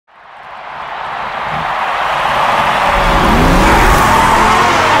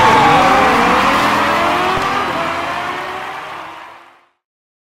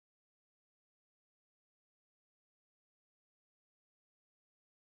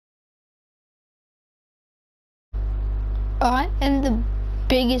I am the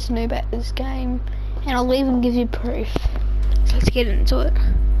biggest noob at this game, and I'll even give you proof. So let's get into it.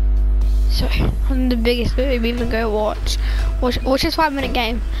 So, I'm the biggest noob, even go watch this 5-minute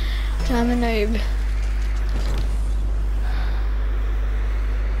game, and I'm a noob.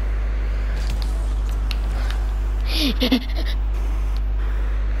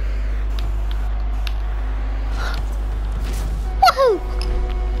 Woohoo!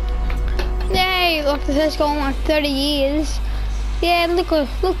 Yay, like the first goal in like 30 years. Yeah, look,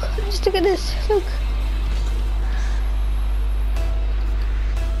 just look at this, look.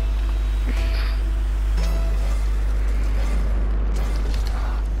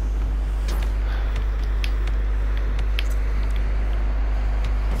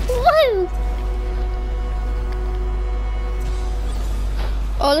 Woo!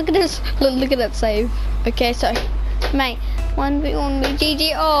 Oh, look at this, look at that save. Okay, so, mate, 1v1 me,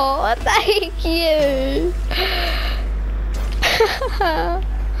 GG, oh, thank you.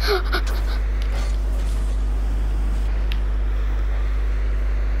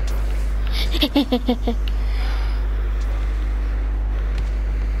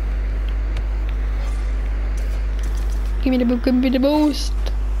 Give me the boost.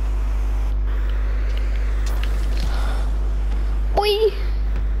 Boy.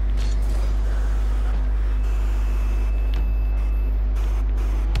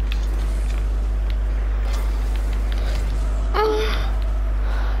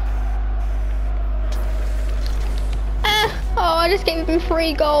 Oh, I just gave him a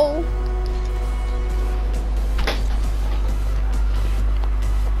free goal.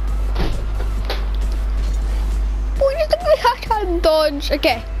 Boy, just look at how I try to dodge.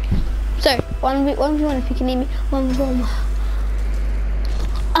 Okay, so 1v1 if you can hear me. 1v1.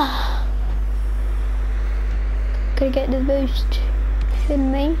 Gotta get the boost. Feel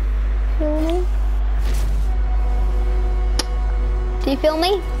me? Feel me? Do you feel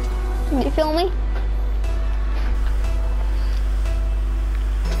me? Do you feel me?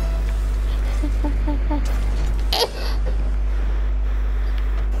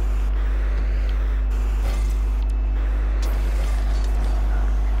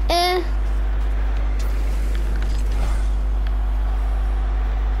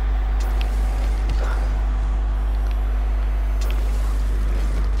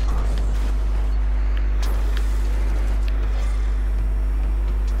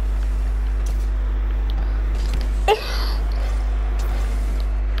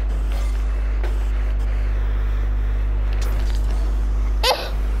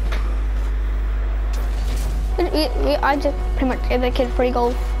 I just pretty much gave the kid a free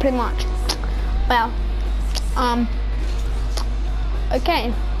goal, pretty much. Well,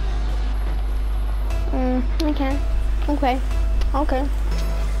 okay. Okay.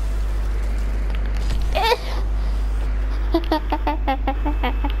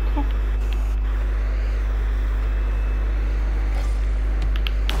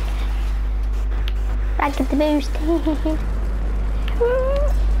 I get the boost.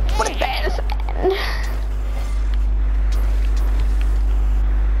 What a fast man.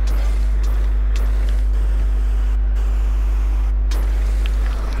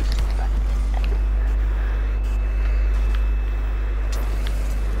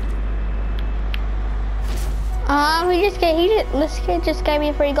 This kid just gave me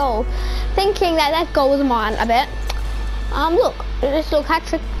a free goal, thinking that goal was mine, I bet. Look, this little hat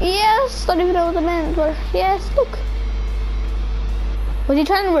trick. Yes, don't even know what it meant, but yes, look. Was he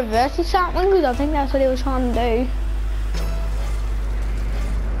trying to reverse or something? Because I think that's what he was trying to do.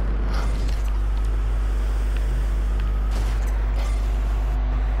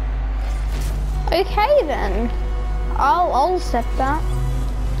 Okay then, I'll accept that.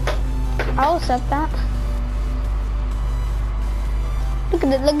 I'll accept that. Look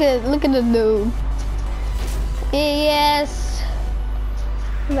at the noob. Yes.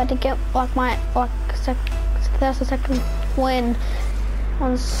 I'm about to get like my second win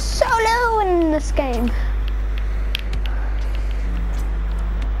on solo in this game.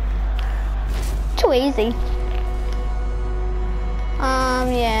 Too easy.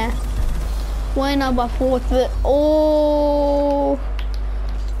 Yeah. Winner by forfeit. Oh,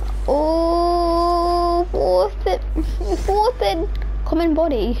 forfeit. Common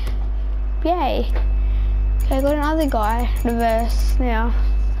body. Yay. Okay, I got another guy. Reverse now.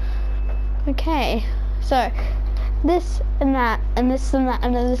 Okay. So this and that and this and that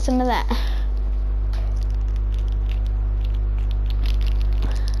and this and that.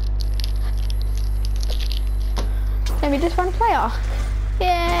 Maybe just one player.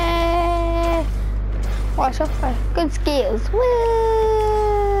 Yeah. Watch off. Good skills.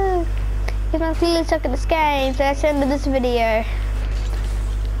 Woo! because I'm clearly stuck in this game, so that's the end of this video.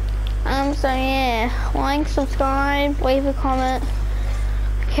 So yeah, like, subscribe, leave a comment.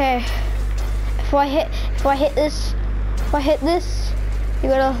 Okay, if I hit this, you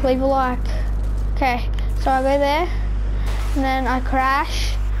gotta leave a like. Okay, so I go there, and then I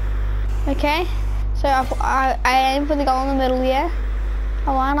crash. Okay, so I aim for the goal in the middle here.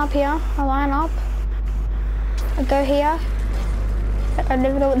 I line up here, I go here. I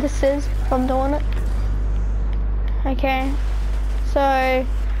never know what this is if I'm doing it. Okay, so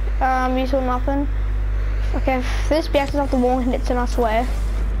you saw nothing. Okay, if this bounces off the wall and hits it, I swear.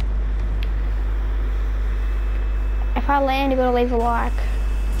 If I land, you gotta leave a like.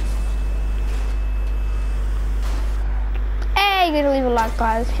 Hey, you gotta leave a like,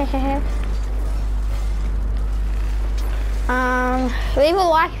 guys. Leave a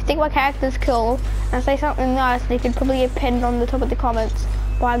like if you think my character's cool, and say something nice, and you can probably get pinned on the top of the comments.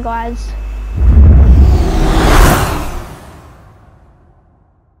 Bye, guys.